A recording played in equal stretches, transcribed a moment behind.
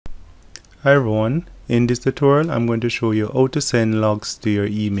Hi everyone, in this tutorial I'm going to show you how to send logs to your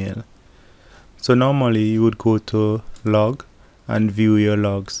email. So normally you would go to log and view your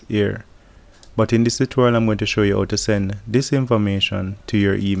logs here. But in this tutorial I'm going to show you how to send this information to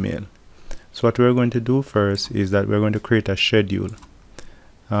your email. So what we're going to do first is that we're going to create a schedule.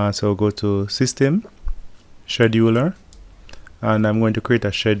 So go to System, Scheduler, and I'm going to create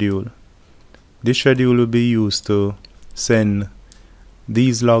a schedule. This schedule will be used to send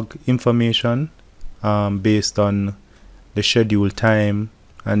these log information based on the schedule time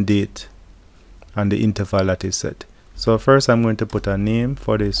and date and the interval that is set. So first I'm going to put a name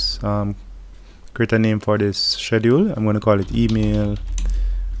for this, create a name for this schedule. I'm going to call it email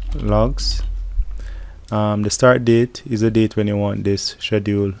logs. The start date is the date when you want this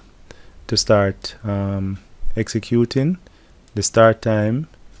schedule to start executing. The start time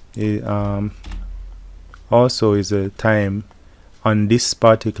is, also is a time on this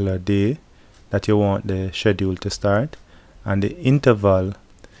particular day that you want the schedule to start, and the interval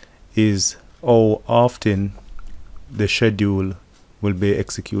is how often the schedule will be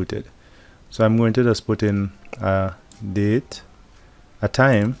executed. So I'm going to just put in a date, a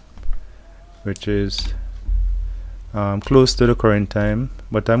time which is close to the current time,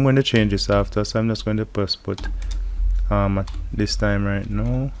 but I'm going to change this after, so I'm just going to first put at this time right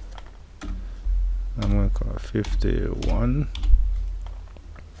now. I'm going to call 51.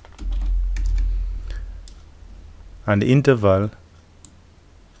 And the interval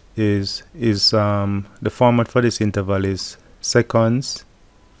is the format for this interval is seconds,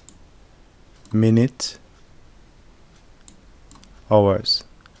 minute, hours.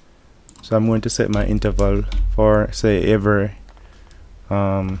 So I'm going to set my interval for, say, every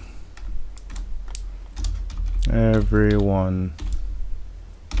 1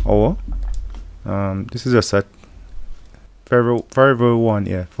 hour. This is just set for every 1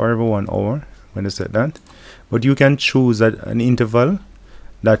 hour. I'm going to set that. But you can choose an interval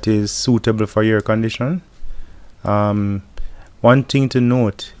that is suitable for your condition. One thing to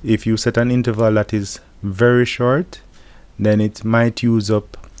note, if you set an interval that is very short, then it might use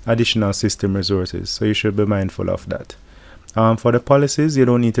up additional system resources, so you should be mindful of that. For the policies, you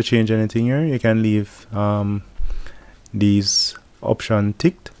don't need to change anything here. You can leave these options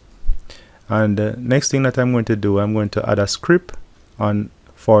ticked. And the next thing that I'm going to do, I'm going to add a script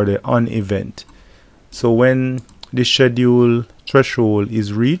for the on event. So when the schedule threshold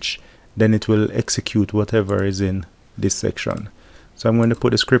is reached, then it will execute whatever is in this section. So I'm going to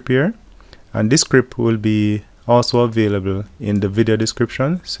put the script here, and this script will be also available in the video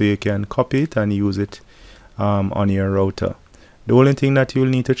description, so you can copy it and use it on your router. The only thing that you'll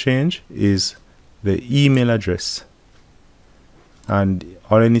need to change is the email address, and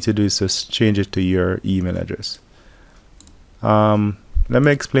all you need to do is just change it to your email address. Let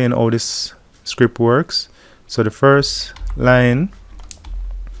me explain how this script works. So the first line,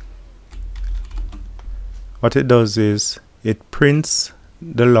 what it does is it prints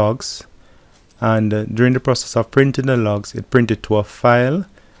the logs, and during the process of printing the logs, it prints it to a file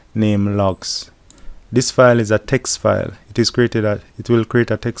named logs. This file is a text file. It will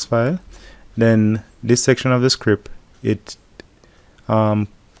create a text file. Then this section of the script, it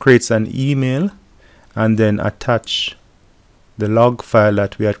creates an email and then attach the log file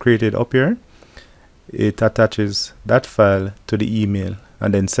that we had created up here. It attaches that file to the email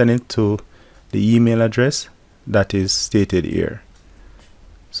and then send it to the email address that is stated here.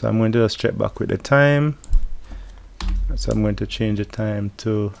 So I'm going to just check back with the time. So I'm going to change the time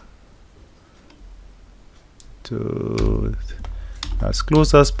to as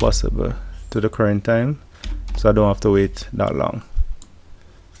close as possible to the current time, so I don't have to wait that long.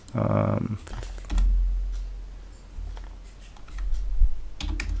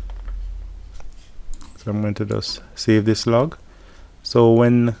 So I'm going to just save this log. So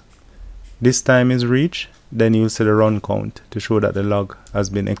when this time is reached, then you'll see the run count to show that the log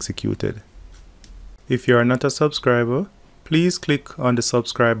has been executed. If you are not a subscriber, please click on the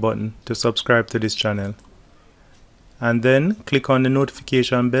subscribe button to subscribe to this channel. And then click on the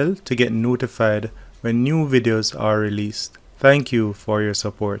notification bell to get notified when new videos are released. Thank you for your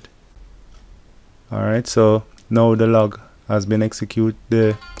support. Alright, so now the log has been executed,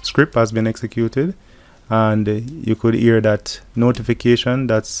 the script has been executed, and you could hear that notification.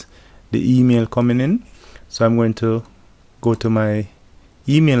 That's the email coming in. So I'm going to go to my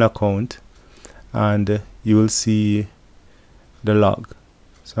email account, and you will see the log.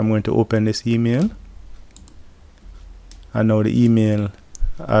 So I'm going to open this email, and now the email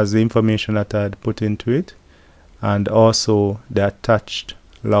has the information that I had put into it, and also the attached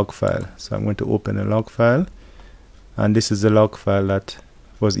log file. So I'm going to open a log file, and this is the log file that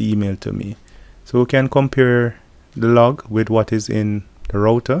was emailed to me. So we can compare the log with what is in the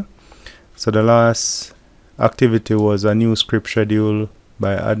router. So the last activity was a new script schedule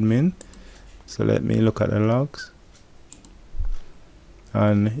by admin. So let me look at the logs,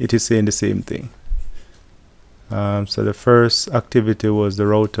 and it is saying the same thing. So the first activity was the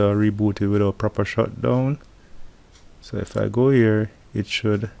router rebooted without proper shutdown. So if I go here, it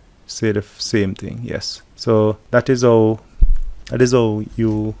should say the same thing. Yes. So that is how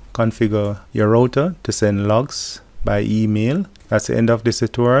you configure your router to send logs by email. That's the end of this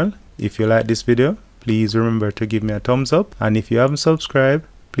tutorial. If you like this video, please remember to give me a thumbs up, and if you haven't subscribed,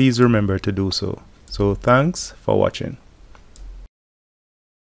 please remember to do so. So thanks for watching.